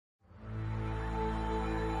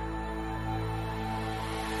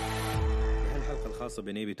الخاصة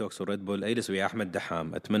بنيبي توكس وريد بول أجلس ويا أحمد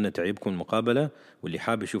دحام. أتمنى تعجبكم المقابلة، واللي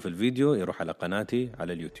حاب يشوف الفيديو يروح على قناتي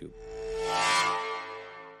على اليوتيوب.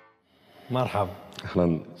 مرحب،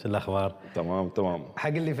 اهلا. شو الاخبار؟ تمام. حق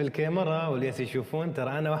اللي في الكاميرا واللي يشوفون،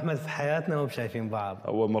 ترى انا واحمد في حياتنا مو بشايفين بعض،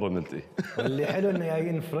 اول مره نلتقي. واللي حلو انه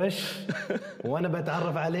جايين فريش، وانا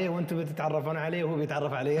بتعرف عليه وانتم بتتعرفون عليه وهو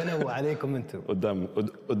بيتعرف علي انا وعليكم انتم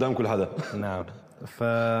قدام كل حدا. نعم.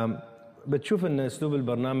 بتشوف ان اسلوب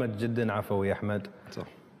البرنامج جدا عفوي يا احمد، صح،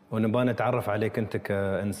 ونبغى نتعرف عليك انت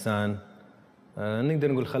كانسان،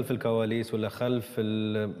 نقدر نقول خلف الكواليس ولا خلف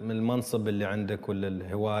المنصب اللي عندك ولا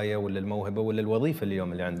الهوايه ولا الموهبه ولا الوظيفه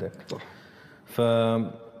اليوم اللي عندك. صح.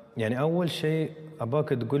 يعني اول شيء اباك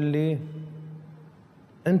تقول لي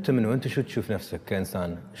انت منو، انت شو تشوف نفسك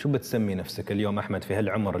كانسان، شو بتسمي نفسك اليوم احمد في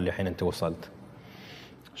هالعمر اللي الحين انت وصلت؟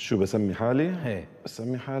 شو بسمي حالي؟ هي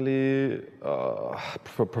بسمي حالي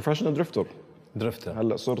بروفيشنال درفتر.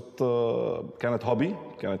 هلا صرت كانت هوبي،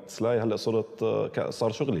 كانت سلاي، هلا صرت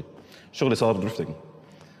صار شغلي صار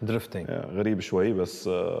درفتنج. غريب شوي، بس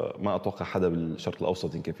ما اتوقع حدا بالشرق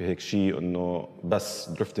الاوسط يمكن في هيك شيء انه بس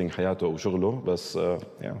درفتنج حياته او شغله، بس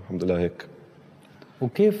يعني الحمد لله هيك.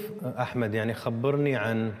 وكيف احمد، يعني خبرني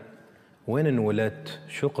عن وين انولدت،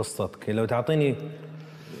 شو قصتك، لو تعطيني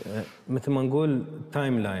مثل ما نقول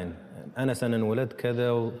تايم لاين، انا سنه انولدت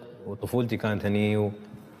كذا وطفولتي كانت هني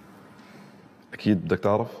اكيد بدك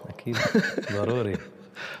تعرف. اكيد ضروري.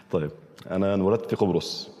 طيب انا انولدت في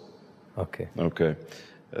قبرص. اوكي.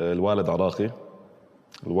 الوالد عراقي،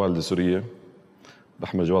 الوالدة سورية،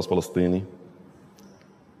 بحمل جواز فلسطيني،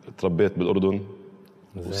 تربيت بالأردن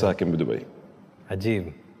وساكن بدبي.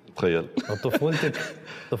 عجيب. تخيل.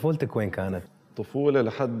 طفولتك وين كانت؟ طفولة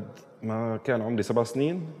لحد ما كان عمري 7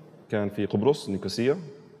 سنين كان في قبرص نيكوسيا،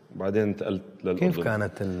 وبعدين انتقلت للأردن. كيف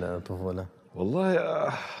كانت الطفولة؟ والله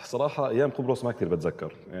صراحة أيام قبرص ما كتير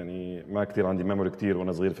بتذكر، يعني ما كتير عندي ميموري كتير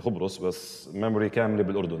وأنا صغير في قبرص، بس ميموري كاملة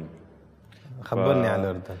بالأردن. خبرني عن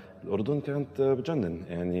الأردن. الأردن كانت بجنن،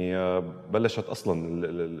 يعني بلشت أصلا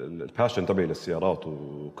الباشن تبعي للسيارات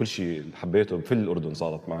وكل شيء اللي حبيته في الأردن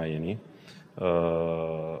صارت معي، يعني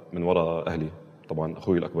من وراء أهلي. طبعا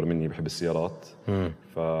أخوي الأكبر مني بحب السيارات،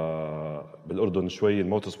 فبالأردن شوي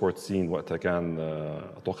الموتور سبورت سين وقتها كان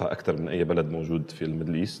أتوقع أكثر من أي بلد موجود في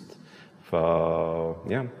الميدل إيست.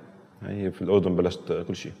 يعني هي في الأردن بلشت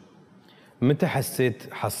كل شيء. متى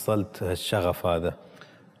حصلت هالشغف هذا؟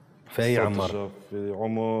 في أي عمر؟ في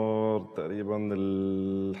عمر تقريبا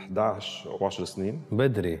 11 أو 10 سنين.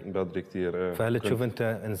 بدري كتير. فهل تشوف أنت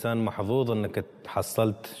إنسان محظوظ أنك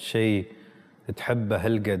حصلت شيء تحبه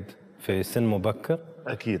هالقد في سن مبكر؟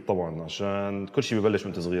 أكيد طبعا، عشان كل شيء ببلش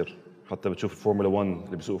وانت صغير. حتى بتشوف الفورمولا 1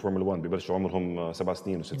 اللي بيسوقوا فورمولا 1 ببلشوا عمرهم 7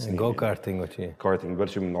 سنين و6 سنين. جو كارتينج وشي. كارتينج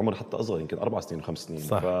ببلشوا من عمر حتى أصغر، يمكن 4 سنين و5 سنين.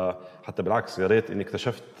 صح. فحتى بالعكس يا ريت إني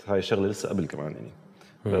اكتشفت هاي الشغلة لسه قبل كمان يعني.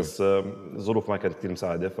 بس الظروف ما كانت كتير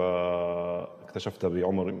مساعدة، فاكتشفتها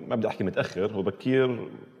بعمر ما بدي أحكي متأخر وبكير،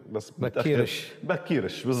 بس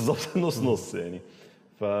بكيرش بالضبط. نص يعني.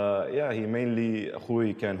 هي مينلي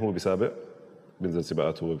أخوي كان هو بيسابق، بينزل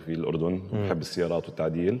سباقات هو في الأردن، وبحب السيارات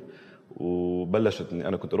والتعديل، وبلشت إني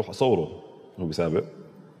أنا كنت أروح أصوره هو بيسابق،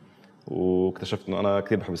 واكتشفت إنه أنا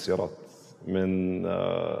كتير بحب السيارات من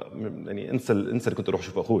يعني انسى اللي كنت أروح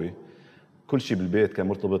أشوف أخوي. كل شيء بالبيت كان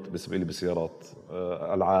مرتبط بالسيارات،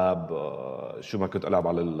 ألعاب، شو ما كنت ألعب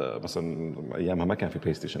على مثلا أيامها ما كان في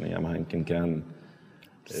بلاي ستيشن، أيامها يمكن كان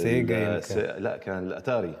سيجا لا كان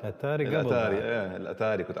الأتاري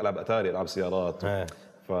الأتاري كنت ألعب أتاري، ألعب سيارات.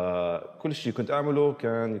 فكل شيء كنت أعمله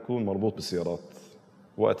كان يكون مربوط بالسيارات.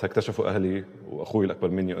 وقتها اكتشفوا أهلي وأخوي الأكبر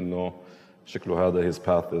مني إنه شكله هذا his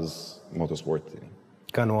path is motorsport، يعني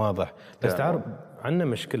كان واضح. بس تعرف عندنا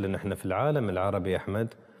مشكلة نحن في العالم العربي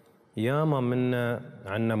أحمد، ياما منا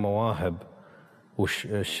عندنا مواهب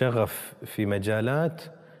والشغف في مجالات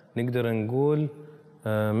نقدر نقول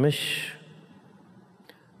مش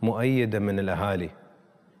مؤيدة من الأهالي.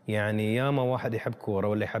 يعني ياما واحد يحب كورة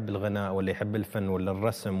ولا يحب الغناء ولا يحب الفن ولا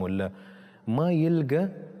الرسم، ولا ما يلقى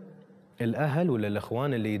الأهل ولا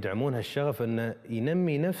الأخوان اللي يدعمون هالشغف إنه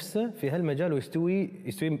ينمي نفسه في هالمجال ويستوي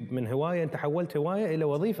من هواية أنت حولت هواية إلى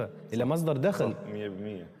وظيفة، إلى مصدر دخل.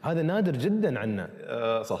 100%. هذا نادر جدا عنا.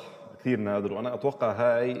 صح، كثير نادر. وأنا أتوقع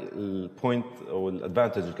هاي البوينت أو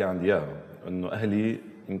الادفانتج اللي كان عندي إياها، إنه أهلي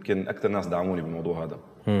يمكن أكثر ناس دعموني بالموضوع هذا.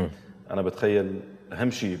 أنا بتخيل أهم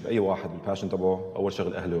شيء بأي واحد بالباشن تبعه أول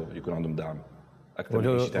شغل أهله يكون عندهم دعم أكثر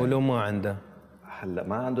من شيء ثاني. ولو ما عنده، هلا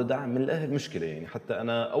ما عنده دعم من الأهل مشكلة. يعني حتى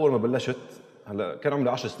أنا أول ما بلشت، هلا كان عمري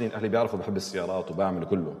 10 سنين، أهلي بيعرفوا بحب السيارات وبعمل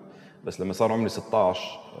كله. بس لما صار عمري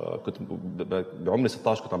 16 كنت بعمري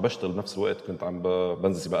 16 كنت عم بشتغل بنفس الوقت، كنت عم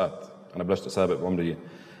بنزل سباقات. أنا بلشت أسابق بعمري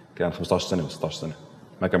كان 15 سنة و16 سنة.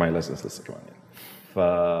 ما كان معي لايسنس لسه كمان يعني.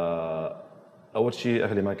 فأول شيء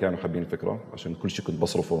أهلي ما كانوا حابين الفكرة عشان كل شيء كنت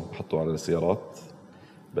بصرفه بحطه على السيارات.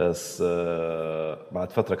 بس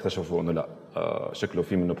بعد فترة اكتشفوا إنه لا، شكله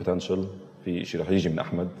في منه بوتنشل، في شيء رح يجي من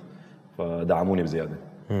أحمد، فدعموني بزيادة.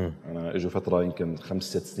 أنا إجوا فترة يمكن 5-6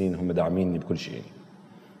 سنين هم داعميني بكل شيء يعني.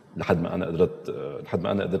 لحد ما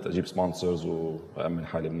أنا قدرت أجيب سبونسرز وأأمن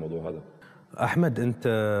حالي بالموضوع هذا. أحمد أنت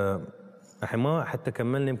الحين ما حتى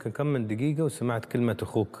كملنا، يمكن كم من دقيقة وسمعت كلمة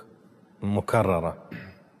أخوك مكررة.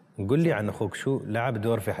 قل لي عن أخوك، شو لعب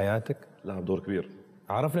دور في حياتك؟ لعب دور كبير.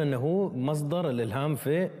 عرفنا أنه هو مصدر الإلهام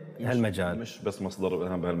في هالمجال. مش بس مصدر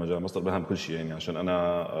الإلهام بهالمجال، مصدر الإلهام كل شيء يعني. عشان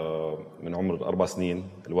أنا من عمر 4 سنين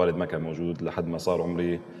الوالد ما كان موجود لحد ما صار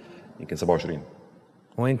عمري يمكن 27.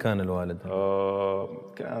 وين كان الوالد؟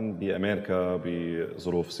 كان بأمريكا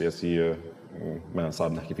بظروف سياسية ما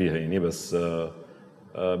صعب نحكي فيها يعني. بس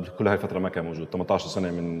بكل هاي الفترة ما كان موجود. 18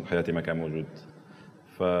 سنة من حياتي ما كان موجود.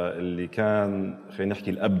 فاللي كان خلينا نحكي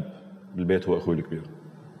الأب بالبيت هو أخوي الكبير،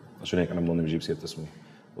 عشان هيك أنا بضلني بجيب سيرة اسمه.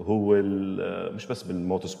 وهو مش بس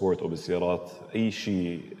بالموتو سبورت أو بالسيارات، أي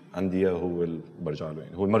شيء عندي إياه هو اللي برجع له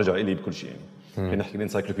يعني. هو المرجع إلي بكل شيء يعني. خلينا نحكي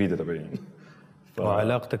الانسايكلوبيديا تبعي يعني.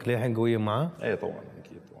 وعلاقتك للحين قوية معه؟ ايه طبعا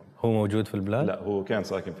اكيد طبعا. هو موجود في البلاد؟ لا، هو كان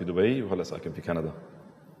ساكن في دبي وهلا ساكن في كندا.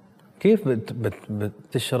 كيف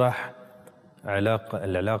بتشرح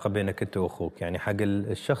العلاقة بينك انت واخوك؟ يعني حق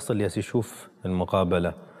الشخص اللي يشوف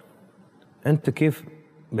المقابلة، انت كيف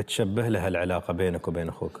بتشبه له العلاقة بينك وبين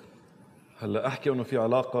اخوك؟ هلا احكي انه في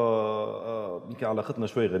علاقة، يمكن علاقتنا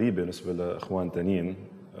شوي غريبة بالنسبة لاخوان تانيين.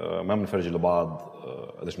 ما بنفرجي لبعض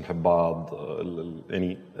قديش بنحب بعض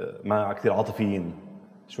يعني. ما كثير عاطفيين،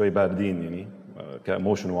 شوي باردين يعني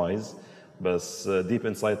كايموشن وايز. بس ديب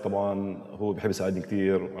انسايد طبعا هو بحب يساعدني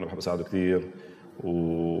كثير وانا بحب اساعده كثير.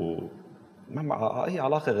 هي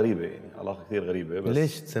علاقة غريبة يعني، علاقة كثير غريبة. بس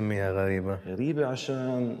ليش تسميها غريبة؟ غريبة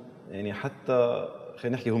عشان يعني حتى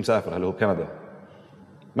خلينا نحكي هو مسافر هلا، هو بكندا،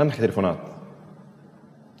 ما بنحكي تليفونات،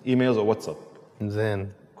 ايميلز او واتساب. زين.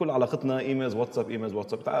 كل علاقتنا ايميلز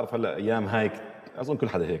واتساب. بتعرف هلا ايام هايك اظن كل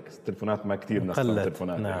حدا هيك، التليفونات ما كثير ناس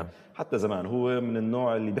تليفونات. نعم. يعني. حتى زمان هو من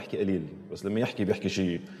النوع اللي بيحكي قليل، بس لما بيحكي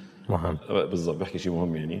شيء مهم. بالضبط، بيحكي شيء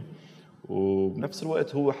مهم يعني. وبنفس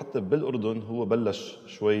الوقت هو حتى بالاردن هو بلش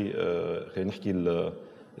شوي خلينا نحكي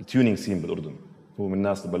التيونينج سين بالاردن. هو من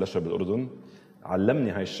الناس اللي بلشها بالاردن،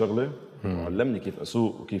 علمني هاي الشغله وعلمني كيف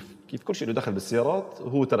اسوق وكيف كل شيء له دخل بالسيارات.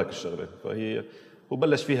 وهو ترك الشغله، هو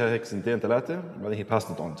بلش فيها هيك 2-3 بعدين هي passed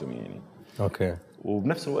it on to me يعني. اوكي.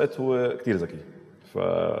 وبنفس الوقت هو كتير ذكي،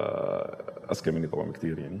 فأذكى مني طبعا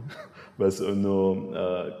كتير يعني. بس انه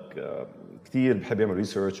كتير بحب يعمل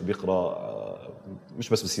ريسيرش وبيقرا، مش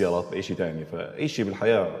بس بالسيارات، باي شيء ثاني. فاي شيء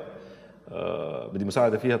بالحياه بدي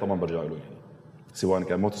مساعده فيها طبعا برجع له يعني، سواء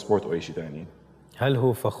كان موتو سبورت او اي شيء ثاني. هل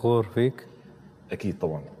هو فخور فيك؟ اكيد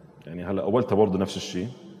طبعا يعني. هلا اولتها برضه نفس الشيء،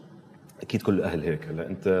 اكيد كل الاهل هيك. هلا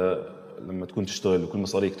انت لما تكون تشتغل وكل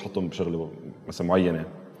مصاريك تحطهم بشغله مثلا معينه،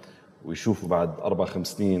 ويشوفوا بعد 4-5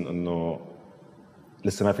 سنين انه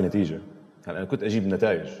لسه ما في نتيجه. هلا انا كنت اجيب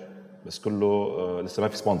نتائج بس كله لسه ما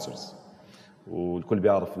في سبونسرز. والكل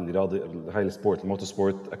بيعرف الرياضي هاي السبورت الموتو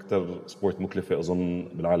سبورت اكثر سبورت مكلفه اظن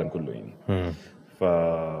بالعالم كله يعني.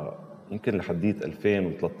 فيمكن لحديت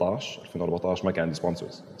 2013-2014 ما كان عندي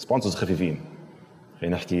سبونسرز خفيفين.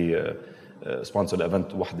 خلينا نحكي سبونسر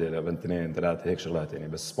لايفنت وحده، لايفنت 2-3 هيك شغلات يعني.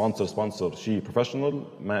 بس سبونسر شيء بروفيشنال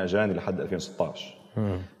ما اجاني لحد 2016.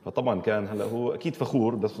 فطبعا كان هلا هو اكيد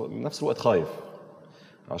فخور، بس بنفس الوقت خايف،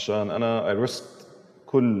 عشان انا اي ريسك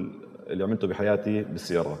كل اللي عملته بحياتي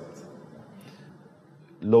بالسيارات.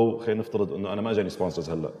 لو خلينا نفترض انه انا ما اجاني سبونسرز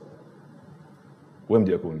هلا، وين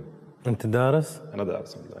بدي اكون؟ انت دارس؟ انا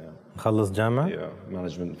دارس يعني. مخلص جامعه؟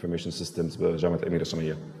 مانجمنت انفورميشن سيستمز بجامعه الاميره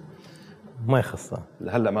الساميه. ما يخصها.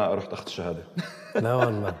 هلا ما رحت اخذت الشهاده. لا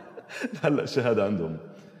والله. هلا الشهاده عندهم.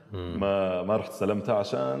 ما رحت استلمتها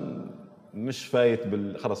عشان مش فايت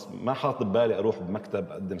خلص ما حاط ببالي اروح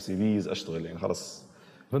بمكتب اقدم سيفيز اشتغل يعني خلص.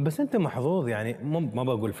 بس انت محظوظ يعني، ما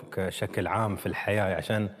بقول بشكل عام في الحياه،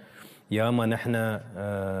 عشان ياما نحن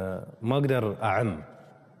ما اقدر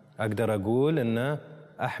اقدر اقول ان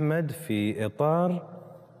احمد في اطار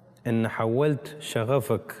ان حولت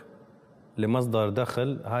شغفك لمصدر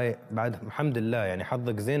دخل. هاي بعد الحمد لله يعني،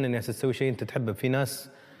 حظك زين اني تسوي شيء انت تحبه. في ناس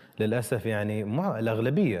للاسف يعني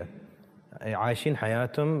الاغلبيه عايشين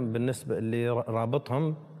حياتهم بالنسبه اللي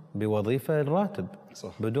رابطهم بوظيفه الراتب،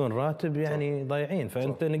 صح. بدون راتب يعني صح. ضايعين.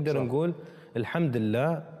 فانت صح. نقدر صح. نقول الحمد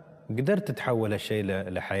لله قدرت تتحول الشيء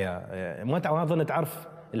لحياه. ما اظن تعرف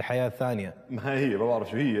الحياه الثانيه. ما هي ما بعرف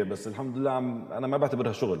شو هي، بس الحمد لله انا ما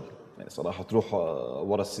بعتبرها شغل يعني صراحه. تروح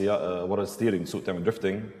ورا الستيرنج سوق تعمل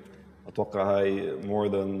دريفتنج اتوقع هاي مور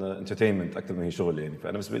ذان انترتينمنت اكثر من هي شغل يعني.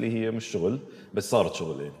 فانا بالنسبه لي هي مش شغل بس صارت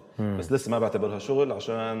شغل يعني. بس لسه ما بعتبرها شغل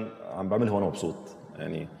عشان عم بعملها وانا مبسوط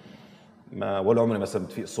يعني. ما ولا عمري مثلا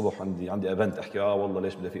بتفيق الصبح عندي ايفنت احكي والله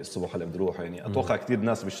ليش بدي افيق الصبح هلا بدي اروح يعني. اتوقع كثير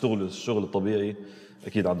ناس بيشتغلوا الشغل الطبيعي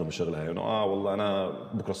اكيد عندهم الشغله هاي انه والله انا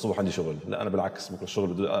بكره الصبح عندي شغل. لا انا بالعكس بكره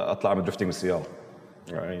الشغل بدي اطلع اعمل درفتنج بالسياره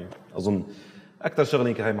يعني. اظن اكثر شغله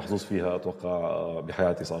يمكن هاي محظوظ فيها اتوقع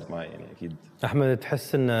بحياتي صارت معي يعني. اكيد احمد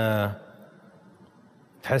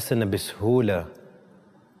تحس ان بسهوله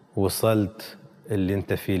وصلت اللي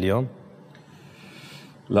انت فيه اليوم؟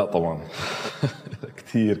 لا طبعا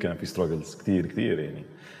كثير كان في ستراجلز كثير يعني.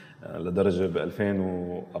 لدرجه ب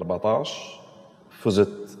 2014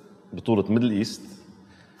 فزت بطوله ميدل ايست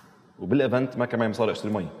وبالايفنت ما كان معي مصاري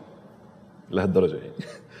اشتري مي لهالدرجه يعني.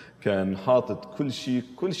 كان حاطط كل شيء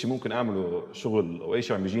ممكن اعمله شغل او اي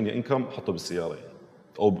شيء عم بيجيني انكم احطه بالسياره يعني.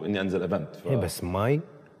 او اني انزل ايفنت بس مي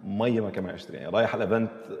ما كان معي اشتري يعني. رايح على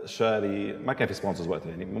الايفنت شاري ما كان في سبونسرز وقتها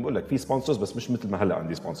يعني. بقول لك في سبونسرز بس مش مثل ما هلا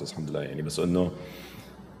عندي سبونسرز الحمد لله يعني. بس انه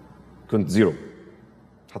كنت زيرو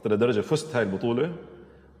حتى لدرجه فزت هاي البطوله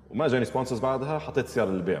وما جاني سبونسرز بعدها. حطيت السياره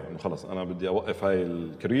للبيع انه خلص انا بدي اوقف هاي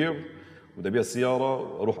الكارير بدي ابيع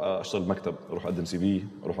السياره واروح اشتغل بمكتب اروح اقدم سي في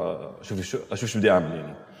اروح اشوف شو بدي اعمل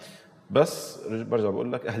يعني. بس برجع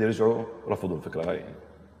بقول لك اهلي رجعوا رفضوا الفكره هاي يعني.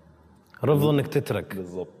 رفضوا انك تترك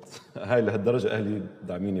بالضبط. هاي لهالدرجه اهلي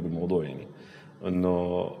داعميني بالموضوع يعني.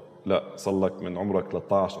 انه لا صار لك من عمرك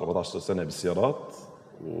 13 14 سنه بالسيارات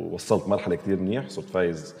ووصلت مرحله كثير منيح. صرت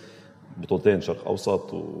فايز بطولتين شرق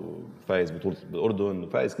اوسط وفايز بطوله بالاردن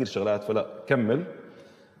وفايز كثير شغلات. فلا كمل.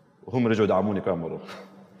 وهم رجعوا دعموني كم مره.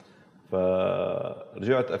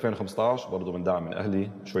 فرجعت 2015 برضو من دعم من اهلي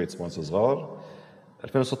شويه سبونسر صغار.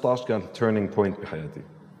 2016 كانت تيرنينج بوينت بحياتي.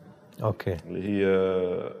 اوكي. اللي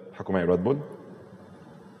هي حكوا معي ريد بول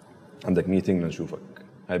عندك ميتينج لنشوفك.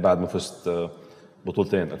 هاي بعد ما فزت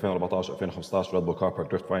بطولتين 2014 2015 ريد بول كار بارك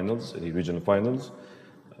دريفت فاينلز اللي هي ريجنال فاينلز.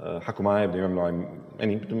 حكوا معي بدهم يعملوا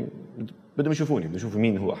يعني بدهم يشوفوني بدهم يشوفوا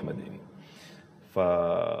مين هو احمد يعني.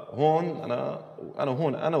 فهون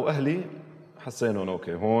انا واهلي حسينا انه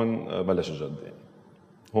اوكي هون بلش الجد يعني.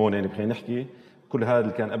 هون يعني خلينا نحكي كل هذا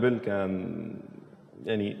اللي كان قبل كان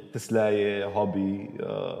يعني تسلايه هوبي.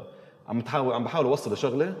 عم بحاول اوصل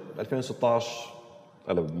لشغله. ب 2016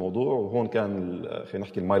 قلب الموضوع وهون كان خلينا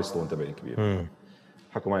نحكي المايلستون تبعي الكبير.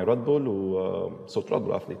 حكوا معي ريد بول وصرت ريد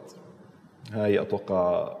بول اثليت. هاي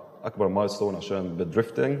اتوقع اكبر مايلستون عشان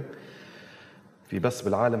بالدريفتنج في بس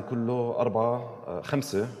بالعالم كله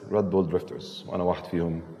 5 ريد بول دريفترز وانا واحد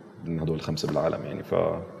فيهم من هدول ال5 بالعالم يعني.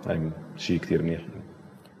 فهاي شيء كثير منيح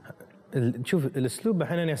يعني. شوف الاسلوب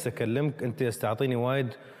احيانا اكلمك انت تعطيني وايد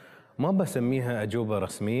ما بسميها اجوبه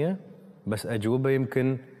رسميه بس اجوبه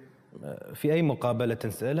يمكن في اي مقابله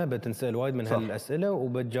تنسالها بتنسال وايد من هالاسئله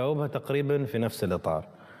وبتجاوبها تقريبا في نفس الاطار.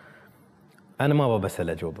 انا ما بسال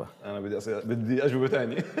اجوبه. انا بدي اجوبه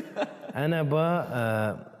ثانيه. انا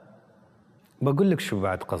بقول لك شو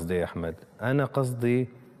بعد قصدي يا احمد. انا قصدي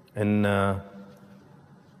ان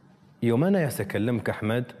يوم انا اكلمك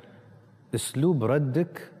احمد اسلوب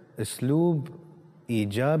ردك اسلوب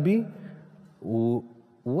ايجابي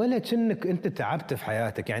ولا كأنك انت تعبت في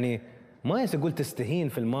حياتك يعني. ما يقول تستهين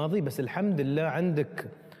في الماضي بس الحمد لله عندك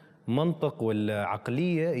منطق ولا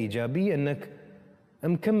عقليه ايجابيه انك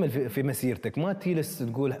مكمل في مسيرتك. ما تجلس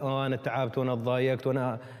تقول انا تعبت وانا تضايقت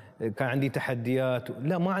وانا كان عندي تحديات.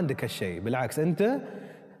 لا ما عندك هالشيء بالعكس انت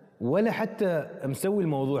ولا حتى مسوي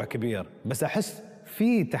الموضوع كبير. بس احس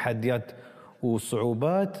في تحديات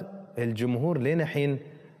وصعوبات الجمهور لين الحين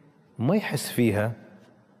ما يحس فيها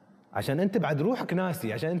عشان انت بعد روحك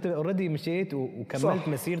ناسي عشان انت اوريدي مشيت وكملت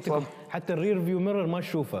مسيرتك. صح. حتى الرير فيو ميرور ما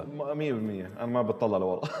تشوفه 100%. انا ما بتطلع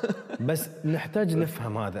لورا. بس نحتاج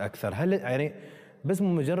نفهم هذا اكثر. هل يعني بس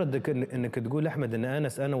مجرد انك تقول احمد ان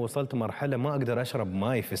انا وصلت مرحله ما اقدر اشرب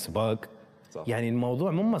ماي في سباق. صح. يعني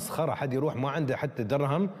الموضوع مو مسخره حد يروح ما عنده حتى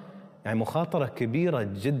درهم يعني. مخاطره كبيره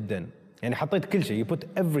جدا يعني. حطيت كل شيء you put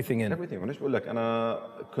everything in. everything. وليش بقول لك انا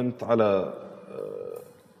كنت على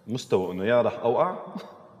مستوى انه يا راح اوقع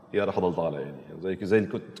يا راح اضل طالع يعني. زي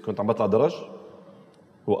كنت عم بطلع درج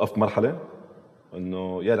وقفت مرحله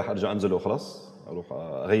انه يا راح ارجع انزل وخلاص اروح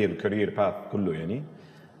اغير الكارير باث كله يعني.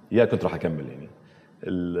 يا كنت راح اكمل يعني.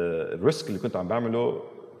 الريسك اللي كنت عم بعمله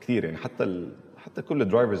كثير يعني. حتى كل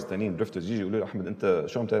الدرايفرز الثانيين دريفترز يجي يقولوا لي احمد انت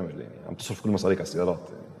شو عم تعمل يعني. عم تصرف كل مصاريك على السيارات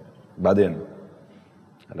يعني. بعدين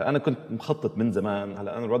هلا انا كنت مخطط من زمان.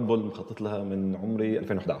 هلا انا ريد بول مخطط لها من عمري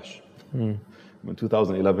 2011. من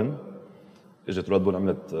 2011 اجت ريد بول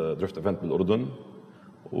عملت دريفت ايفنت بالاردن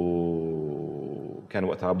وكان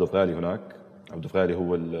وقتها عبد الغالي هناك. عبد الغالي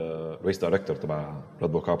هو الريس دايركتور تبع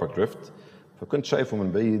ريد بول كار بارك دريفت. فكنت شايفه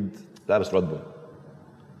من بعيد لابس ريد بول.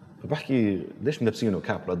 فبحكي ليش ملبسينه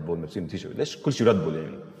كاب ريد بول، ملبسينه تيشيرت، ليش كل شيء ريد بول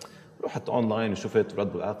يعني؟ رحت اونلاين وشفت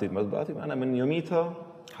ريد بول اثليت ريد بول اثليت، انا من يوميتها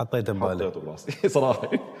حطيته ببالك. حطيته براسي صراحه.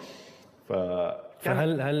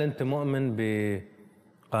 فهل انت مؤمن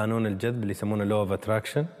بقانون الجذب اللي يسمونه لو اوف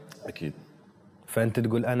اتراكشن؟ اكيد. فانت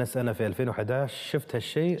تقول انا في 2011 شفت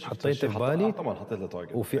هالشيء حطيته ببالي. طبعا حطيت له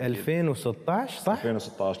تارجت. وفي 2016 صح؟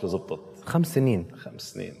 2016 لزبطت 5 سنين.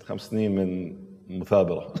 5 سنين من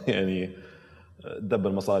مثابره يعني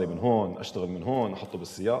دبر مصاري من هون، اشتغل من هون، احطه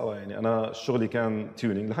بالسياره. يعني انا شغلي كان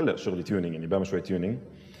تيونينج، لهلا شغلي تيونينج، يعني بعمل شوي تيونينج.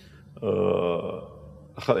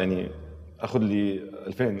 يعني اخذ لي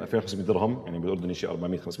 2500 درهم، يعني بالاردن شيء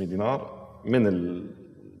 400 500 دينار من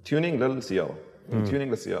التيونينج للسياره.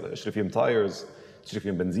 التيونينج للسياره اشتري فيهم تايرز، اشتري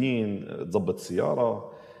فيهم بنزين، تظبط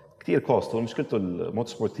السياره، كثير كوست. ومشكلته الموتور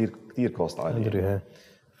سبورت كثير كوست عالي يعني.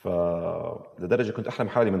 فلدرجه كنت احلم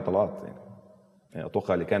حالي من طلعات يعني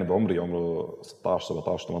اتوقع اللي كان بعمري عمره 16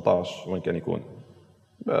 17 18 وين كان يكون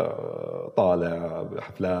طالع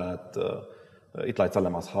بحفلات، يطلع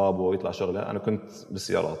يتسلم مع اصحابه، يطلع شغله. انا كنت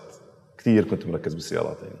بالسيارات كثير، كنت مركز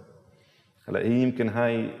بالسيارات يعني. هلا هي يمكن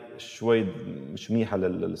هاي شوي مش منيحه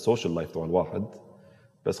للسوشيال لايف تبع الواحد،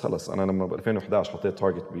 بس خلص انا لما ب 2011 حطيت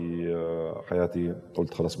تارجت بحياتي،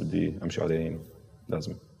 قلت خلص بدي امشي عليه يعني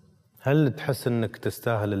لازم. هل تحس انك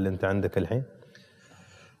تستاهل اللي انت عندك الحين؟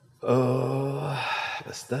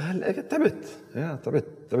 بستاهل.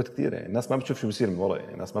 تعبت كثير يعني. الناس ما بتشوف شو بيصير من ورا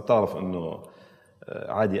يعني. الناس ما بتعرف انه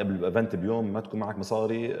عادي قبل الايفنت بيوم ما تكون معك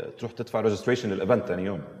مصاري تروح تدفع ريجستريشن للايفنت ثاني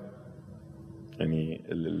يوم. يعني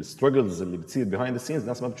الستراجلز اللي بتصير بيهايند ذا سينز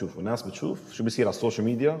الناس ما بتشوفه. الناس بتشوف شو بيصير على السوشيال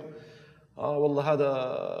ميديا. والله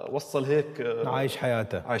هذا وصل هيك، عايش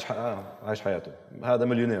حياته، عايش حياته، هذا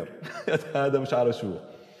مليونير هذا مش عارف شو.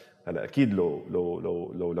 هلا اكيد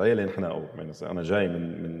لو العيله انحنقوا، يعني انا جاي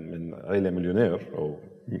من عيله مليونير او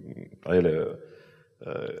عيله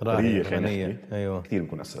ثريه خلينا نحكي، أيوة. كثير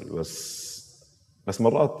بكون اسهل. بس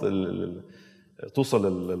مرات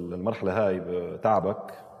توصل للمرحله هاي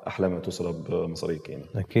بتعبك احلى ما توصل بمصاريك يعني.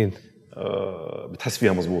 اكيد. بتحس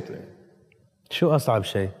فيها مزبوط يعني. شو اصعب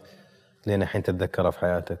شيء لين الحين تتذكره في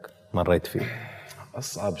حياتك مريت فيه؟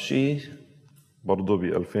 اصعب شيء برضو ب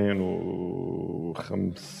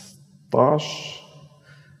 2015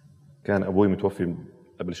 كان ابوي متوفي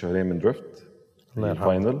قبل شهرين من درفت. الله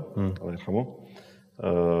يرحمه. الفاينل الله يرحمه.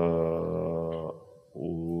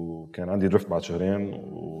 وكان عندي درفت بعد شهرين،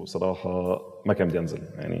 وصراحه ما كان بدي انزل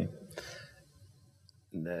يعني.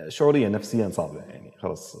 شعوريا نفسيا صعبه يعني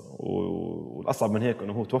خلص. والاصعب من هيك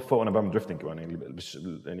انه هو توفى وانا بعمل درفتنج كمان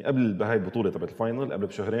يعني قبل بهاي البطوله تبعت الفاينل قبل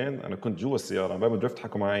بشهرين انا كنت جوا السياره بعمل درفت،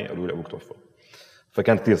 حكوا معي قالوا لي ابوك توفى.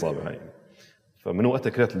 فكانت كثير صعبه هاي. فمن وقتها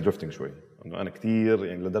كرهت الدرفتنج شوي، انه انا كثير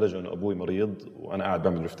يعني لدرجه انه ابوي مريض وانا قاعد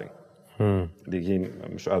بعمل درفتنج. اللي هي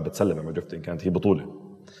مش قاعد بتسلم بعمل درفتنج، كانت هي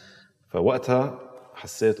بطوله. فوقتها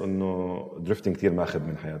حسيت انه درفتنج كثير ماخذ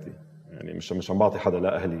من حياتي يعني. مش عم بعطي حدا،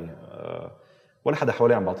 لا اهلي ولا حدا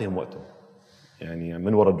حوالي عم بعطيهم وقته يعني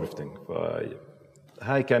من وراء الدرفتنج.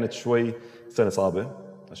 فهاي كانت شوي سنة صعبة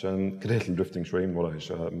عشان كرهت الدرفتنج شوي من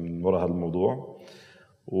وراء هذا الموضوع.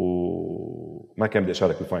 وما كان بدي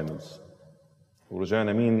أشارك بالفاينلز.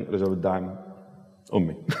 ورجعنا مين رجع بالدعم؟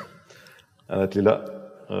 أمي قالت لي لا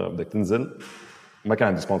بدك تنزل. ما كان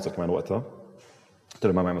عندي سبونسر كمان وقتها. قلت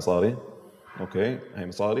له ما معي مصاري. أوكي هاي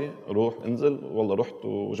مصاري، روح انزل. والله رحت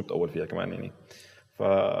وجبت أول فيها كمان يعني.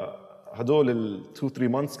 هدول ال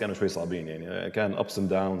 2-3 months كانوا شوي صعبين يعني. كان ups and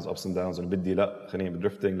downs أنا بدي لا خليني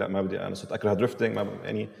بالدرفتنج، لا ما بدي، أنا صرت أكره درفتنج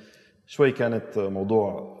يعني. شوي كانت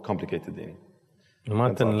موضوع complicated يعني.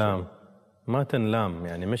 ما تنلام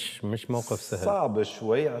يعني. مش موقف سهل، صعب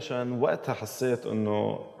شوي عشان وقتها حسيت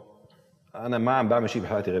إنه أنا ما عم بعمل شيء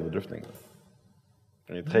بحياتي غير بالدرفتنج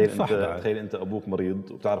يعني. تخيل أنت أبوك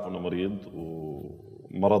مريض وبتعرف إنه مريض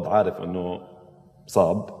ومرض عارف إنه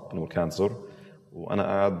صعب إنه كانسر، وانا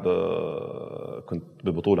قاعد كنت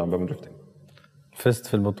ببطوله عم بعمل درفتنج. فزت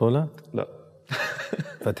في البطوله؟ لا.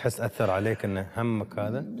 فتحس اثر عليك انه همك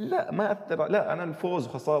هذا؟ لا ما اثر. لا انا الفوز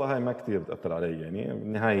وخساره هاي ما كثير بتاثر علي يعني.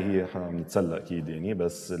 بالنهايه هي احنا عم نتسلى اكيد يعني.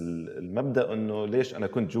 بس المبدا انه ليش انا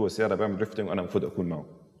كنت جوا السياره بعمل درفتنج وانا المفروض اكون معه.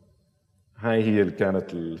 هاي هي اللي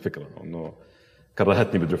كانت الفكره، انه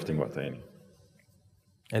كرهتني بالدرفتنج وقتها يعني.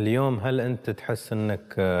 اليوم هل انت تحس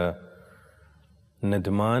انك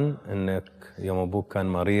ندمان انك يوم ابوك كان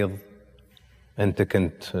مريض انت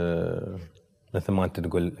كنت مثل ما انت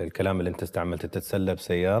تقول الكلام اللي انت استعملته تتسلى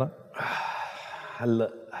بسياره؟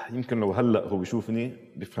 هلا يمكن لو هلا هو بيشوفني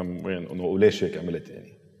بيفهم وين انه ليش هيك عملت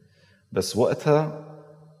يعني. بس وقتها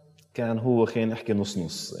كان هو خلينا نحكي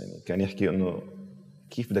نص يعني. كان يحكي انه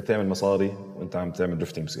كيف بدك تعمل مصاري وانت عم تعمل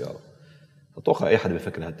درفتنج بسياره. اتوقع اي حدا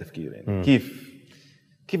بيفكر هالتفكير يعني. كيف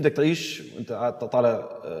بدك تعيش وانت قاعد طالع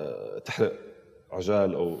تحرق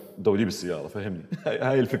عجال او دولي بالسياره؟ فهمني.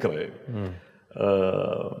 هاي الفكره يعني.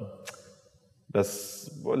 بس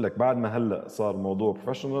بقول لك بعد ما هلا صار موضوع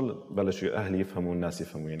بروفيشنال بلشوا اهلي يفهموا والناس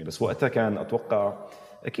يفهموا يعني. بس وقتها كان اتوقع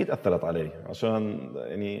اكيد اثرت عليه، عشان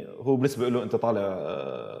يعني هو بالنسبه له انت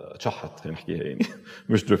طالع تشحط خلينا نحكيها يعني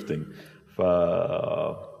مش دريفتنج. ف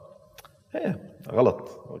غلط،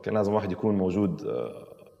 كان لازم واحد يكون موجود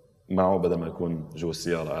معه بدل ما يكون جوا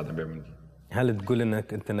السياره قاعد عم بيعمل. هل تقول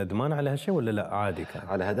انك انت ندمان على هالشيء ولا لا عادي كان؟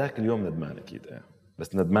 على هداك اليوم ندمان اكيد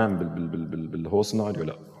بس ندمان بالهو سيناريو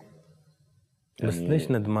لا يعني. بس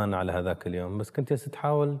ليش ندمان على هذاك اليوم؟ بس كنت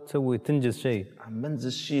تحاول تنجز شيء. عم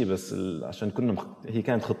بنجز شيء بس عشان كنا هي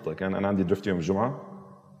كانت خطه. كان انا عندي درفت يوم الجمعه،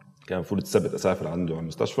 كان المفروض السبت اسافر عنده على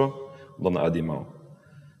المستشفى وضلنا قاعدين معه.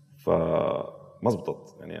 فما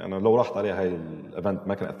زبطت يعني. انا لو راحت عليه هاي الايفنت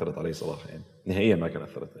ما كان اثرت علي صراحه يعني، نهائيا ما كان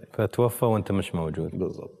اثرت يعني. فتوفى وانت مش موجود.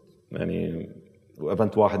 بالضبط يعني.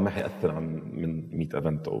 وايفنت واحد ما حيأثر عن من 100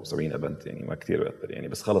 ايفنت او 70 ايفنت يعني، ما كثير بيأثر يعني.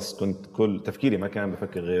 بس خلص كنت كل تفكيري ما كان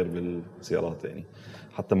بفكر غير بالسيارات يعني.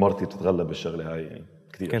 حتى مرتي بتتغلب بالشغله هاي يعني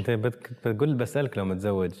كثير. كنت بقول بسألك لو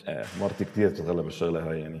متزوج. مرتي كثير بتتغلب بالشغله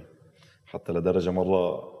هاي يعني. حتى لدرجه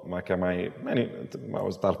مره ما كان معي يعني، انت ما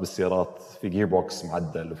بتعرف بالسيارات في جير بوكس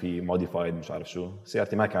معدل وفي موديفايد مش عارف شو.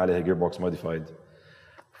 سيارتي ما كان عليها جير بوكس موديفايد،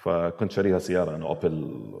 فكنت شاريها سياره انه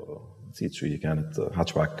اوبل، نسيت شو هي كانت،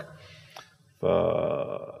 هاتشباك. ف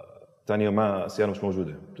ثاني يوم ما السياره مش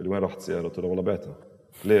موجوده. قلت له وين راحت السياره؟ قلت له والله بعتها.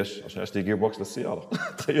 ليش؟ عشان اشتري جير بوكس للسياره.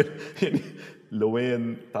 تخيل يعني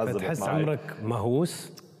لوين تعذبت معي. تحس عمرك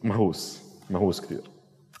مهووس كثير.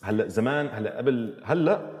 هلا زمان، هلا قبل،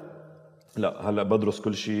 هلا بدرس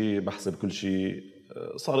كل شيء، بحسب كل شيء،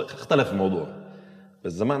 صار اختلف الموضوع.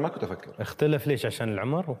 بس زمان ما كنت افكر. اختلف ليش؟ عشان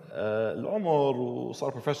العمر؟ العمر، وصار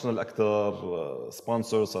بروفيشنال اكثر،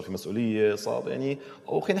 سبونسر، صار في مسؤوليه، صار يعني،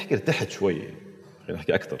 او خلينا نحكي ارتحت شوي، خلينا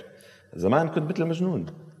نحكي اكثر. زمان كنت مثل مجنون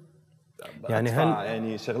يعني. هل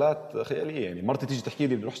يعني شغلات خياليه يعني. مرتي تيجي تحكي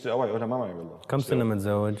لي بدي اروح اشتري اواعي، اقول لها ما معي والله. كم سنه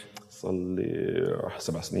متزوج؟ صار لي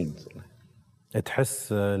 7 سنين.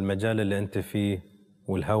 تحس المجال اللي انت فيه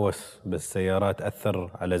والهوس بالسيارات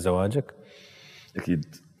اثر على زواجك؟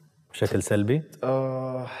 اكيد بشكل سلبي؟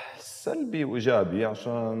 سلبي وايجابي،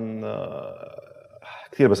 عشان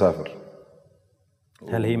كثير بسافر.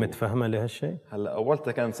 هل هي متفهمه لهالشيء؟ هلا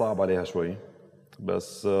اولتها كان صعب عليها شوي،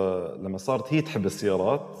 بس لما صارت هي تحب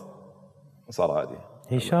السيارات صار عادي.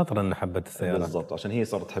 هي شاطره ان حبت السيارات. بالضبط، عشان هي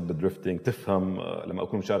صارت تحب الدريفتنج، تفهم. لما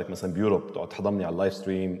اكون مشارك مثلا بيوروب تقعد تحضرني على اللايف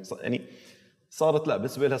ستريم يعني. صارت لا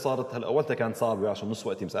بالنسبه لها صارت. هلا اولتها كانت صعبه عشان نص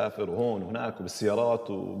وقتي مسافر وهون وهناك وبالسيارات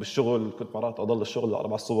وبالشغل. كنت مرات اضل الشغل ل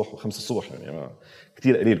 4 الصبح و5 الصبح يعني،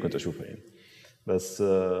 كثير قليل كنت اشوفها يعني. بس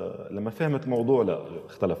لما فهمت الموضوع لا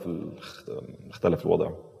اختلف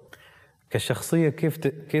الوضع. كشخصيه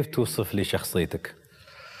كيف توصف لي شخصيتك؟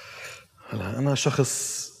 هلا انا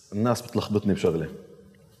شخص الناس بتلخبطني بشغله.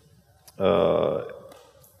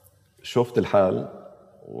 شفت الحال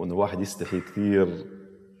وانه الواحد يستحي كثير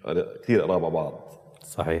قراب على بعض.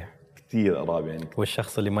 صحيح، كثير قراب يعني.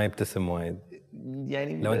 والشخص اللي ما يبتسم وايد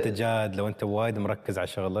يعني، لو انت جاد، لو انت وايد مركز على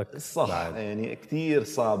شغلك صح بعد. يعني كثير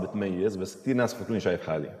صعب تميز. بس كثير ناس فكروني شايف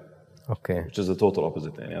حالي. اوكي. which is a total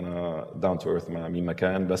opposite يعني. انا down to earth مع مين ما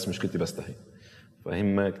كان، بس مشكلتي بستحي.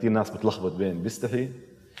 فهم كثير ناس بتلخبط بين بيستحي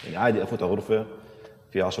يعني عادي افوت على غرفه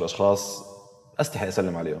في 10 اشخاص استحي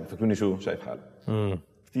اسلم عليهم، فكروني شو شايف حالي.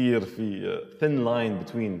 كثير في thin line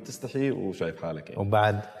between تستحي وشايف حالك يعني.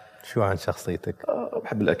 وبعد شو عن شخصيتك؟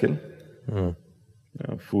 بحب الاكل.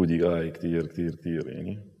 فودي جاي كثير كثير كثير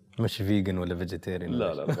يعني. مش فيجن ولا فيجيتيريان؟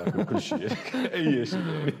 لا باكل كل شيء. اي شيء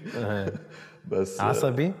يعني. بس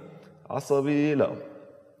عصبي لا،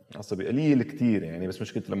 عصبي قليل كثير يعني. بس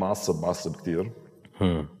مشكلتي لما بعصب كثير.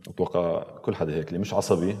 اتوقع كل حدا هيك اللي مش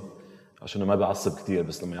عصبي عشان ما بيعصب كثير،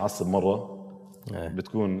 بس لما يعصب مره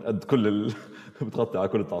بتكون قد كل بتغطي على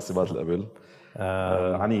كل التعصيبات اللي قبل.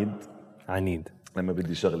 عنيد لما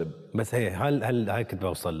بدي شغله. بس هل هاي كنت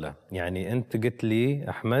بوصل له يعني. انت قلت لي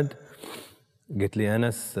احمد، قلت لي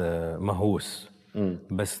انس مهووس.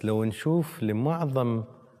 بس لو نشوف لمعظم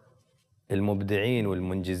المبدعين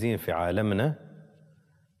والمنجزين في عالمنا،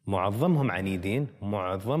 معظمهم عنيدين،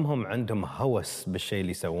 معظمهم عندهم هوس بالشيء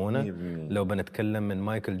اللي يسوونه. لو بنتكلم من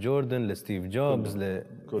مايكل جوردن لستيف جوبز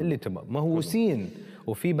اللي تبقى مهووسين.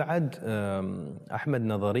 وفي بعد أحمد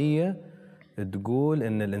نظرية تقول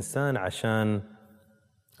إن الإنسان عشان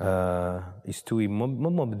يستوي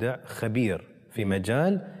مبدع خبير في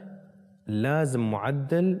مجال لازم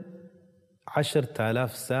معدل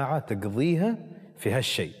 10,000 ساعة تقضيها في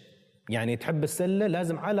هالشيء. يعني تحب السلة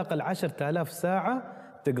لازم على الأقل 10,000 ساعة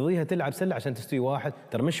تقضيها تلعب سله عشان تستوي واحد،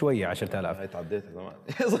 ترى مش شويه 10,000. هاي تعديتها زمان.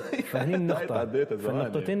 فهني النقطه،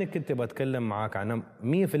 فالنقطتين كنت بتكلم معاك عنها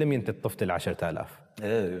 100% انت طفت ال 10,000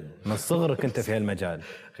 من صغرك انت في هالمجال.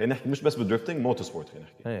 خلينا نحكي مش بس بالدريفتنج، موتور سبورت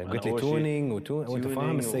خلينا نحكي. قلت لي تونينج وانت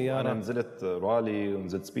فاهم السياره. انا نزلت رالي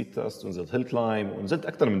ونزلت سبيد تيست ونزلت هيل كلايم ونزلت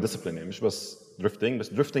اكثر من ديسبلين، يعني مش بس دريفتنج،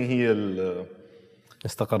 بس دريفتنج هي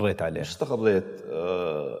استقريت عليها. مش استقريت،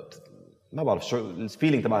 ما بعرف شو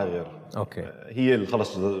الفيلينج تبعها غير. اوكي. هي اللي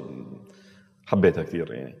خلص حبيتها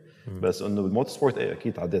كثير يعني. بس انه بالموتور سبورت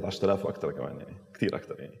اكيد عديت 10,000 واكثر كمان يعني، كثير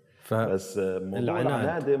اكثر يعني. بس موضوع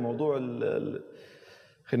العناده، موضوع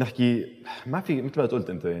خلينا نحكي ما في مثل ما قلت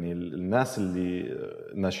انت يعني الناس اللي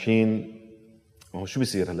ناجحين. هو شو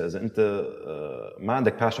بيصير هلا اذا انت ما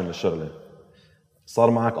عندك باشن للشغله،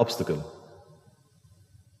 صار معك اوبستكل،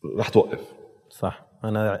 رح توقف. صح.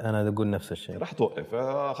 انا اقول نفس الشيء، رح توقف.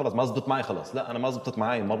 خلاص ما زبطت معي، خلاص لا انا ما زبطت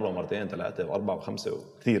معي مره ومرتين ثلاثه واربعه وخمسه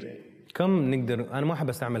وكثير يعني. كم نقدر، انا ما احب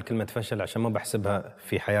استعمل كلمه فشل عشان ما بحسبها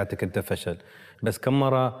في حياتك انت فشل، بس كم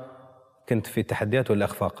مره كنت في تحديات ولا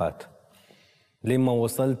اخفاقات لين ما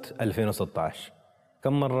وصلت 2016؟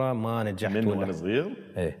 كم مره ما نجحت من وانا صغير؟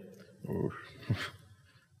 ايه.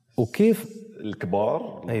 وكيف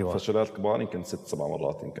الكبار؟ أيوة. فشلات الكبار يمكن 6-7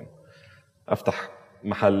 مرات. يمكن افتح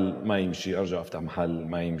محل ما يمشي، ارجع افتح محل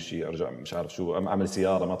ما يمشي، ارجع مش عارف شو، اعمل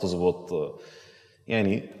سياره ما تزبط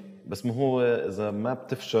يعني. بس ما هو اذا ما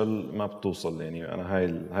بتفشل ما بتوصل يعني. انا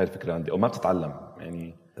هاي الفكره عندي، او ما بتتعلم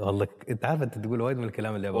يعني. والله انت عارف انت تقول وايد من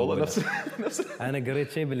الكلام اللي والله نفس انا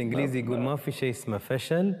قريت شيء بالانجليزي يقول ما في شيء اسمه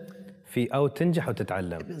فشل، في او تنجح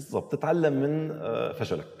وتتعلم. بالضبط، تتعلم من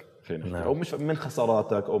فشلك خلينا نحكي، او مش من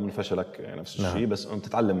خساراتك او من فشلك يعني نفس الشيء. بس انت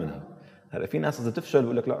تتعلم منها. هلا في ناس اذا تفشل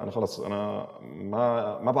بيقول لك لا انا خلص انا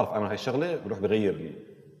ما بعرف اعمل هاي الشغله، بروح بغير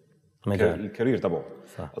الكارير تبعه.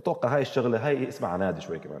 اتوقع هاي الشغله هاي اسمها عنادي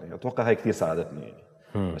شوي كمان يعني. اتوقع هاي كثير ساعدتني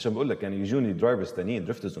يعني. عشان بقول لك يعني يجوني درايفرز ثانيين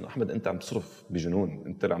درفترز، احمد انت عم تصرف بجنون،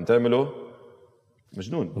 انت اللي عم تعمله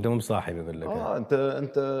مجنون، انت مو صاحي بيقول لك.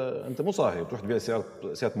 انت مو صاحي. بتروح تبيع سياره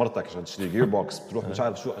مرتك عشان تشتري جير بوكس، بتروح مش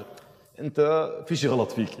عارف شو، انت في شيء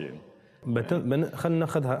غلط فيك يعني. خلينا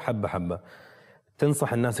ناخذها حبه حبه.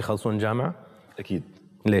 تنصح الناس يخلصون جامعه؟ اكيد.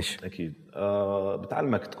 ليش؟ اكيد.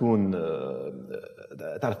 بتعلمك تكون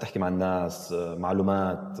تعرف تحكي مع الناس،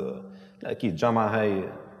 معلومات. لا اكيد جامعه هاي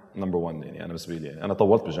نمبر 1 يعني. انا بالنسبه لي يعني انا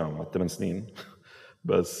طولت بالجامعه 8 سنين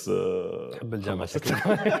بس تحب الجامعه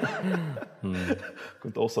شكلك.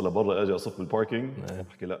 كنت اوصل لبرا اجي اصف بالباركينج،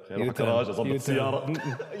 بحكي لا خليني اروح الجراج اضبط السياره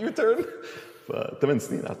يوتيرن. ف8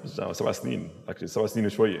 سنين قعدت بالجامعه، 7 سنين اكشلي 7 سنين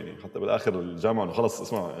وشوي يعني. حتى بالاخر الجامعه انه خلص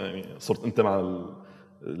اسمع يعني صرت انت مع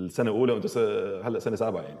السنه الاولى وانت هلا سنه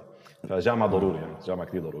سابعه يعني. فجامعه ضروري يعني، جامعه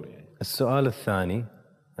كثير ضروري يعني. السؤال الثاني،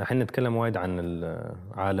 احنا نتكلم وايد عن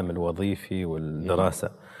العالم الوظيفي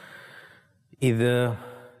والدراسه. اذا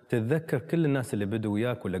تتذكر كل الناس اللي بدوا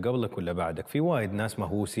وياك ولا قبلك ولا بعدك، في وايد ناس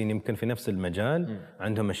مهووسين يمكن في نفس المجال،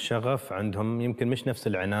 عندهم الشغف، عندهم يمكن مش نفس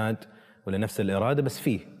العناد ولا نفس الإرادة، بس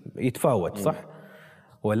فيه يتفاوت صح؟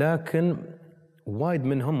 ولكن وايد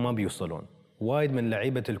منهم ما بيوصلون. وايد من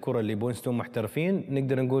لعيبة الكرة اللي بونستون محترفين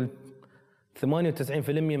نقدر نقول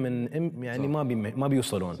 98% من يعني ما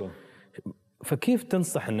بيوصلون. صح. فكيف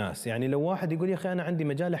تنصح الناس؟ يعني لو واحد يقول يا أخي أنا عندي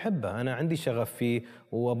مجال أحبه، أنا عندي شغف فيه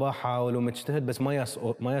وبحاول ومجتهد، بس ما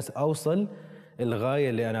أوصل الغاية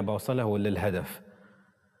اللي أنا بوصلها ولا الهدف،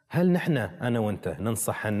 هل نحن أنا وأنت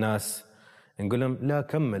ننصح الناس نقول لهم لا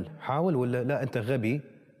كمل حاول، ولا لا أنت غبي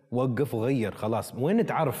وقف وغير خلاص؟ وين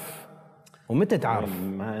تعرف ومتى تعرف؟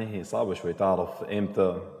 ما هي صعبة شوي تعرف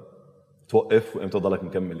إمتى توقف وإمتى تضلك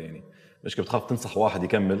مكمل يعني. مش بتخاف تنصح واحد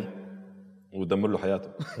يكمل ودمر له حياته.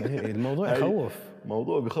 الموضوع يخوف.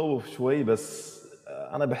 موضوع بيخوف شوي، بس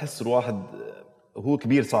أنا بحس الواحد هو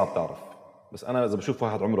كبير صعب تعرف. بس أنا إذا بشوف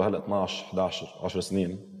واحد عمره هلأ 12 11 10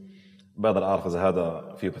 سنين بقدر أعرف إذا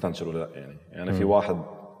هذا فيه potential ولا لا يعني. في واحد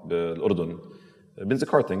بالأردن بينزل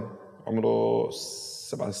كارتينج عمره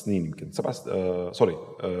 7 سنين يمكن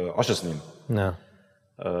 10 سنين. نعم.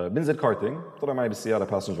 بينزل كارتينج، طلع معي بالسيارة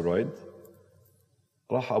باسنجر رايد،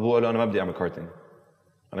 راح أبوه قال له أنا ما بدي أعمل كارتينج،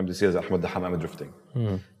 أنا بدي أصير زي أحمد دحام أعمل دريفتنج.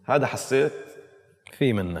 هذا حسيت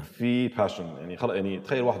في منه في باشن يعني. خلق يعني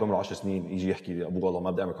تخيل واحد عمره 10 سنين يجي يحكي لي أبوه والله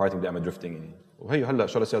ما بدي أعمل كارتينج بدي أعمل دريفتنج يعني. وهي هلا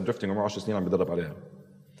شغله سيارة دريفتنج عمره 10 سنين عم بدرب عليها.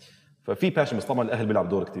 ففي باشن، بس طبعا الأهل بيلعب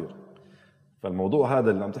دور كتير. فالموضوع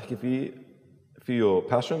هذا اللي عم تحكي فيه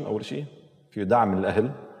باشن أول شيء، فيه دعم من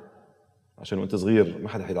الأهل عشان وانت صغير ما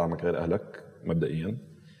حدا حيدعمك غير أهلك مبدئيا،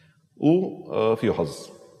 وفيه حظ.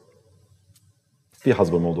 في حظ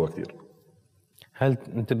بالموضوع كتير. هل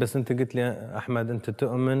انت قلت لي أحمد انت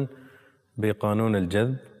تؤمن بقانون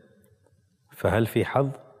الجذب، فهل في حظ؟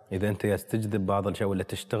 اذا انت تجذب بعض الاشياء ولا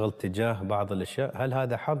تشتغل تجاه بعض الاشياء، هل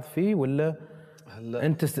هذا حظ فيه ولا هلا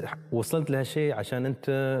انت وصلت لهالشيء عشان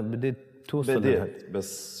انت بديت توصل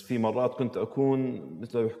بس في مرات كنت اكون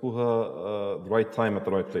مثل ما بيحكوها the right time at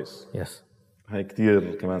the right place. يس هاي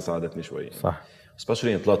كتير كمان ساعدتني شوي يعني. صح.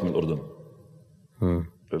 سبيشلي طلعت من الاردن.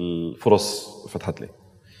 الفرص فتحت لي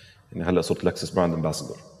يعني. هلا صرت لكسس براند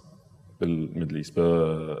امباسدور بالميدل ايست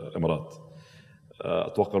بالامارات.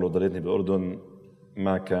 اتوقع لو ضليتني بالاردن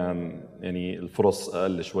ما كان يعني الفرص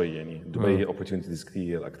اقل شوي يعني. دبي opportunities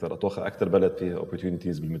كثير اكثر. اتوقع اكثر بلد فيها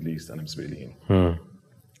opportunities بالميدل ايست انا بالنسبه لي يعني.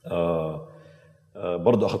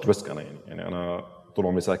 برضه اخذت ريسك انا يعني انا طول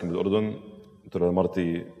عمري ساكن بالاردن. قلت لها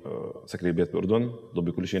مرتي سكري بيت بالاردن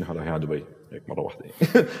ضبي كل شيء نحن رايحين على دبي هيك مره واحده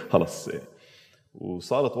يعني. خلص يعني.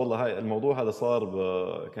 وصارت والله هاي الموضوع هذا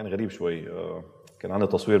صار كان غريب شوي. كان عندنا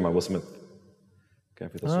تصوير مع وسميث. كان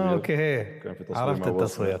في تصوير اوكي كان في تصوير عرفت مع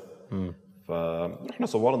التصوير. فرحنا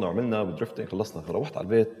صورنا وعملنا بدريفتنج خلصنا. فروحت على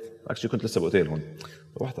البيت اكشلي كنت لسه باوتيل هون.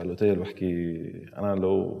 روحت على الاوتيل واحكي انا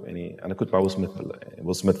لو يعني انا كنت مع وسميث هلا يعني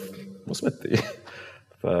وسميث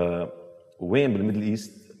ف وين بالميدل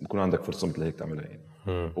ايست بكون عندك فرصه مثل هيك تعملها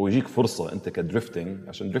يعني. ويجيك فرصه انت كدريفتنج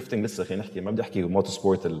عشان دريفتنج لسه خلينا نحكي ما بدي احكي موتور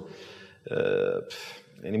سبورت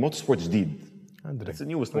يعني موتور سبورت جديد.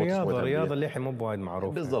 رياضه اللي مو بوايد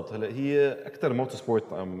معروفه بالضبط. هلا هي اكثر موتور سبورت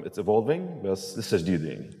اتس ايفولفينج بس لسه جديده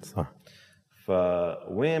يعني. صح.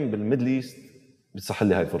 فوين بالميدل ايست بتصح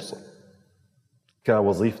لي هاي الفرصه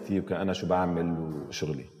كوظيفتي وكأنا شو بعمل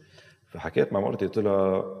وشغلي. فحكيت مع مرتي قلت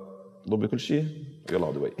لها ضبي كل شيء يلا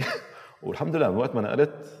على دبي. والحمد لله وقت ما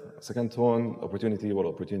نقلت سكنت هون opportunity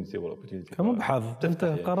ورا opportunity ورا opportunity. كمان بحظ انت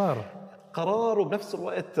يعني. قرار وبنفس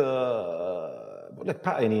الوقت بقول لك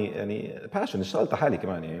يعني باشن. اشتغلت حالي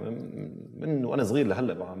كمان يعني من وانا صغير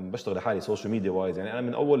لهلا عم بشتغل لحالي سوشيال ميديا وايز يعني. انا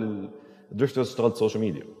من اول الدريفترز اشتغلت سوشيال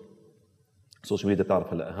ميديا. السوشيال ميديا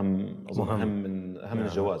تعرف هلا اهم من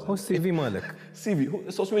الجواز. هو السي في مالك. سي في هو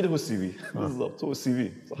السوشيال ميديا هو السي في بالضبط. هو السي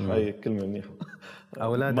في صح. هاي كلمه منيحه.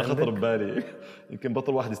 اولاد ما خطر ببالي. يمكن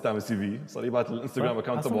بطل واحد يستعمل سي في صار يبعث الانستغرام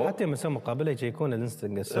اكونت تبعه. حتى مسوي مقابله يكون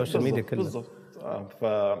السوشيال ميديا كله بالضبط.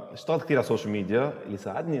 فاشتغلت كثير على السوشيال ميديا. اللي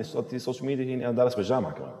ساعدني اشتغلت في السوشيال ميديا هي انا دارس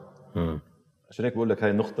بالجامعه كمان. عشان هيك بقول لك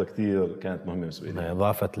هاي النقطه كثير كانت مهمه بالنسبه لي.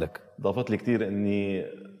 اضافت لي كثير اني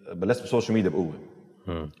بلشت بالسوشيال ميديا بقوه.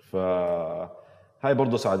 فهاي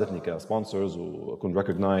برضه ساعدتني كسبونسرز واكون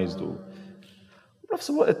ريكوجنايزد وبنفس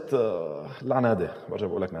الوقت العناده. برجع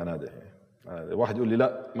بقول لك عناده يعني. واحد يقول لي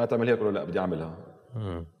لا ما تعمل هيك ولا لا بدي اعملها.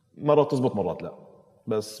 مرات تزبط مرات لا.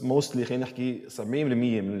 بس موستلي خلينا نحكي 70%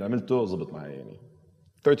 من اللي عملته زبط معي يعني.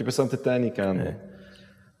 30% الثاني كان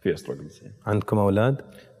فيها ستراجلز يعني. عندكم اولاد؟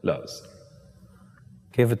 لا لسه.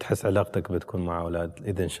 كيف تحس علاقتك بتكون مع اولاد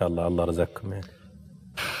اذا ان شاء الله رزقكم يعني؟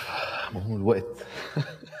 ما هو الوقت.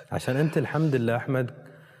 عشان انت الحمد لله احمد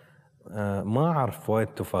ما اعرف وايد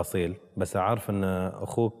تفاصيل بس اعرف ان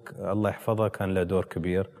اخوك الله يحفظه كان له دور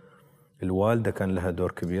كبير. الوالده كان لها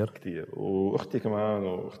دور كبير كثير. واختي كمان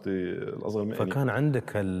واختي الاصغر مني. فكان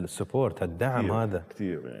عندك السبورت الدعم كتير هذا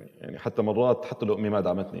كثير يعني. حتى مرات حتى لو امي ما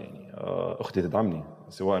دعمتني يعني اختي تدعمني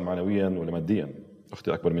سواء معنويا ولا ماديا.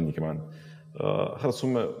 اختي اكبر مني كمان. خلص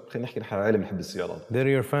هم خلينا نحكي نحن عائله بنحب السيارات.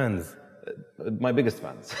 they're your fans. my biggest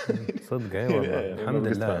fans. صدق اي والله. الحمد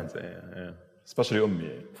لله. especially امي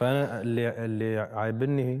يعني. فانا اللي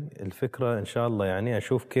عايبني الفكره ان شاء الله يعني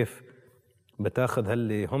اشوف كيف بتاخذ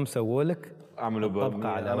هاللي هم سووا لك اعملوا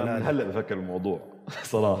على انا من هلا بفكر بالموضوع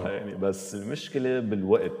صراحه يعني. بس المشكله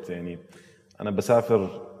بالوقت يعني. انا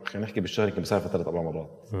بسافر خلينا نحكي بالشهر يمكن بسافر 3-4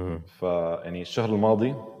 مرات. فيعني الشهر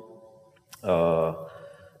الماضي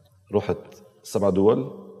رحت 7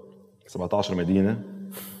 دول 17 مدينه.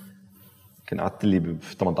 كان قعدت لي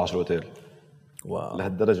في 18 اوتيل. واو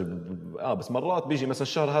لهالدرجه بس مرات بيجي مثلا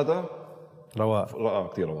الشهر هذا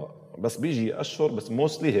رواق كثير رواق. بس بيجي اشهر بس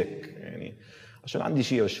موستلي هيك يعني. عشان عندي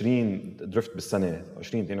شيء 20 درفت بالسنه 20-22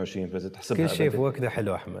 فتحسبها كل شيء في وقته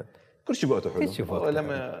حلو احمد. كل شيء بوقته حلو. كل شيء في وقته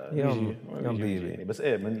لما يجي يعني. بس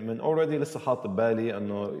ايه من اوريدي لسه حاط ببالي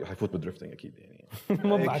انه حيفوت بالدرفتنج اكيد يعني.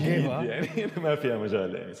 مو اكيد يعني ما فيها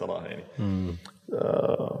مجال يعني صراحه يعني.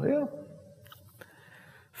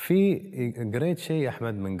 في قريت شيء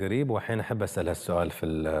احمد من قريب والحين احب اسال هالسؤال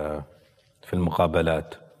في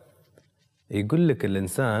المقابلات. يقول لك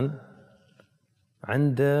الانسان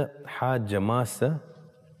عنده حاجه ماسه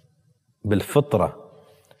بالفطره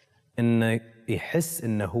انه يحس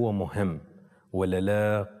انه هو مهم ولا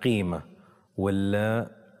لا قيمه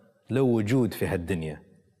ولا له وجود في هالدنيا.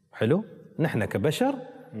 حلو. نحن كبشر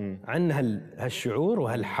عندنا هالشعور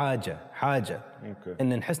وهالحاجه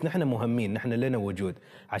ان نحس نحن مهمين، نحن لنا وجود.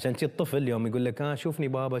 عشان تي الطفل يوم يقول لك شوفني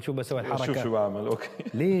بابا شو بسوي الحركه، شو بعمل اوكي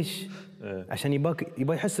ليش؟ عشان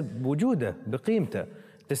يبغى يحس بوجوده بقيمته.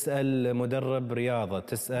 تسال مدرب رياضه،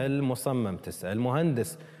 تسال مصمم، تسال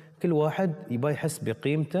مهندس، كل واحد يبغى يحس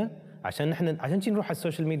بقيمته. عشان نروح على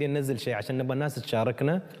السوشيال ميديا ننزل شيء عشان نبغى الناس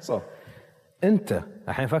تشاركنا. صح. انت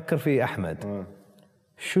الحين فكر في احمد،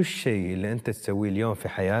 شو الشيء اللي انت تسويه اليوم في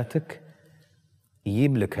حياتك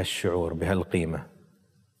يجيب لك هالشعور بهالقيمه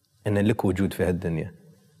ان لك وجود في هالدنيا؟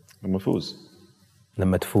 لما تفوز.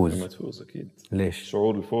 لما تفوز اكيد. ليش؟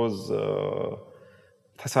 شعور الفوز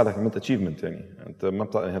تحس حالك عملت اتشيفمنت. يعني انت ما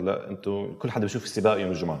هلا انتم كل حدا بيشوف السباق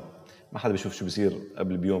يوم الجمعه، ما حدا بيشوف شو بيصير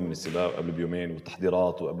قبل بيوم من السباق وقبل بيومين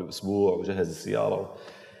والتحضيرات وقبل باسبوع وجهز السياره.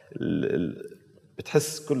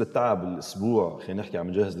 بتحس كل التعب الاسبوع خلينا نحكي عم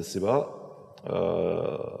نجهز للسباق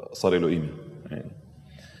صار له قيمه يعني.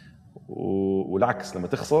 والعكس لما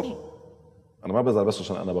تخسر، انا ما بزعل بس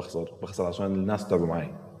عشان انا بخسر عشان الناس تعبوا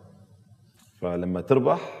معي. فلما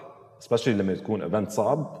تربح سبيشلي لما تكون ايفنت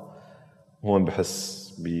صعب، هون بحس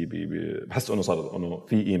بحس انه صار انه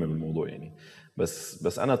في قيمه بالموضوع يعني.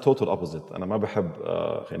 بس انا توتال اوبوزيت. انا ما بحب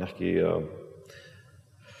خلينا نحكي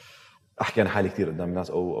احكي عن حالي كثير قدام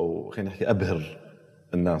الناس او خلينا نحكي ابهر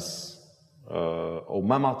الناس او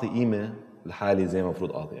ما معطي قيمه لحالي زي ما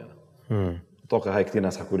المفروض اعطي انا. اتوقع هاي كثير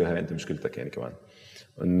ناس حكوا لي هاي انت مشكلتك يعني كمان،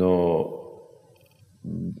 انه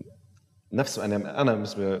نفس انا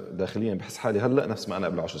بالنسبه داخليا بحس حالي هلا نفس ما انا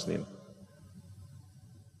قبل 10 سنين.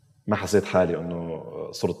 ما حسيت حالي انه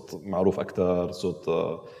صرت معروف اكثر، صرت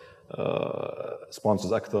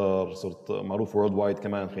سبونسرز اكثر، صرت معروف وورلد وايد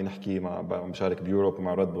كمان. خلينا نحكي مع مشارك بيوروب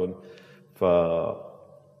ومع ريد بول.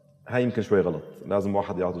 هاي يمكن شوي غلط، لازم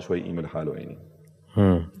واحد يعطي شوي قيمه لحاله يعني.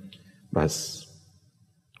 بس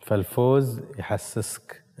فالفوز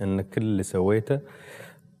يحسسك ان كل اللي سويته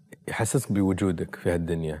يحسسك بوجودك في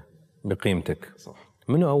هالدنيا، بقيمتك. صح.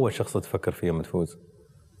 منو اول شخص تفكر فيه لما تفوز؟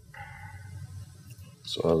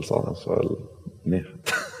 سؤال صعب، سؤال منيح.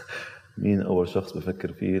 مين اول شخص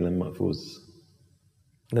بفكر فيه لما افوز؟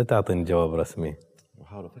 لا تعطيني جواب رسمي.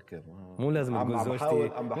 بحاول افكر. مو لازم تقول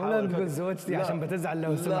زوجتي، مو لازم تقول زوجتي عشان بتزعل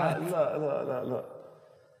لو سمعت. لا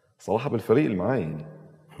صراحه بالفريق اللي معي يعني.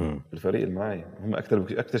 بالفريق اللي معي هم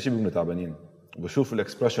اكثر شيء بيكونوا تعبانين، وبشوف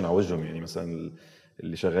الاكسبريشن على وجههم. يعني مثلا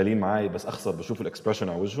اللي شغالين معي بس اخسر بشوف الاكسبريشن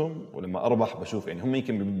على وجههم، ولما اربح بشوف يعني هم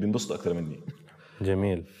يمكن بينبسطوا اكثر مني.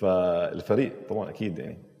 جميل. فالفريق طبعا اكيد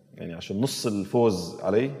يعني عشان نص الفوز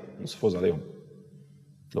علي نص الفوز عليهم.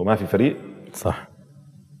 لو ما في فريق صح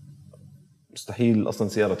مستحيل اصلا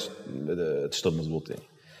سياره تشتغل مزبوط يعني.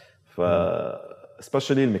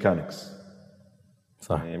 سبيشالي الميكانيكس.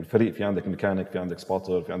 صح. يعني الفريق في عندك ميكانيك، في عندك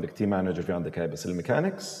سبوتر، في عندك تيم مانجر، في عندك هاي. بس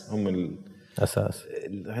الميكانيكس هم الاساس.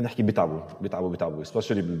 هنحكي بيتعبوا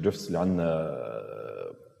سبيشالي بالدريفتس اللي عندنا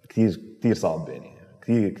كثير صعب يعني.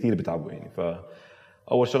 كثير بيتعبوا يعني.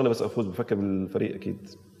 فاول شغله بس افوز بفكر بالفريق اكيد.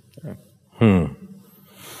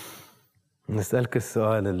 نسالك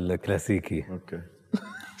السؤال الكلاسيكي. اوكي.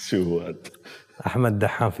 شو هو؟ احمد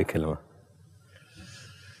دحام في كلمه.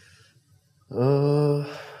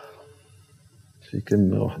 في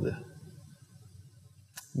كلمه واحده.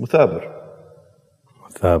 مثابر.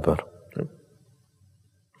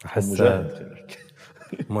 احس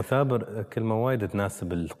مثابر كلمه وايد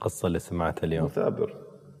تناسب القصه اللي سمعتها اليوم. مثابر.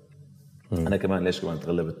 انا كمان ليش كمان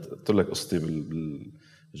تغلبت؟ قلت لك قصتي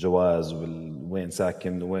بالجواز وين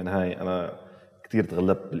ساكن وين هاي. انا كثير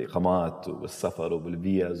تغلبت بالاقامات والسفر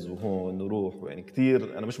وبالفيز وهون نروح يعني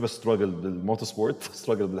كثير. انا مش بس ستراجل بالموتو سبورت،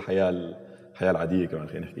 ستراجل بالحياه العاديه كمان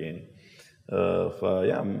خلينا نحكي يعني.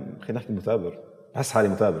 فيعني خلينا نحكي مثابر. بحس حالي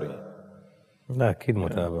مثابر يعني. لا اكيد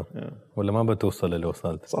مثابر. ولا ما بتوصل اللي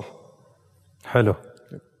وصلت. صح. حلو.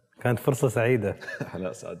 كانت فرصة سعيدة.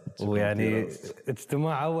 لا سعد. ويعني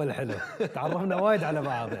اجتماع أول حلو. تعرفنا وايد على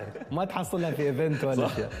بعض يعني. ما تحصلها في ايفنت ولا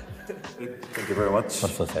شيء. Thank you very much.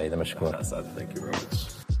 فرصة سعيدة. مشكور. سعد. Thank you very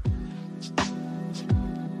much.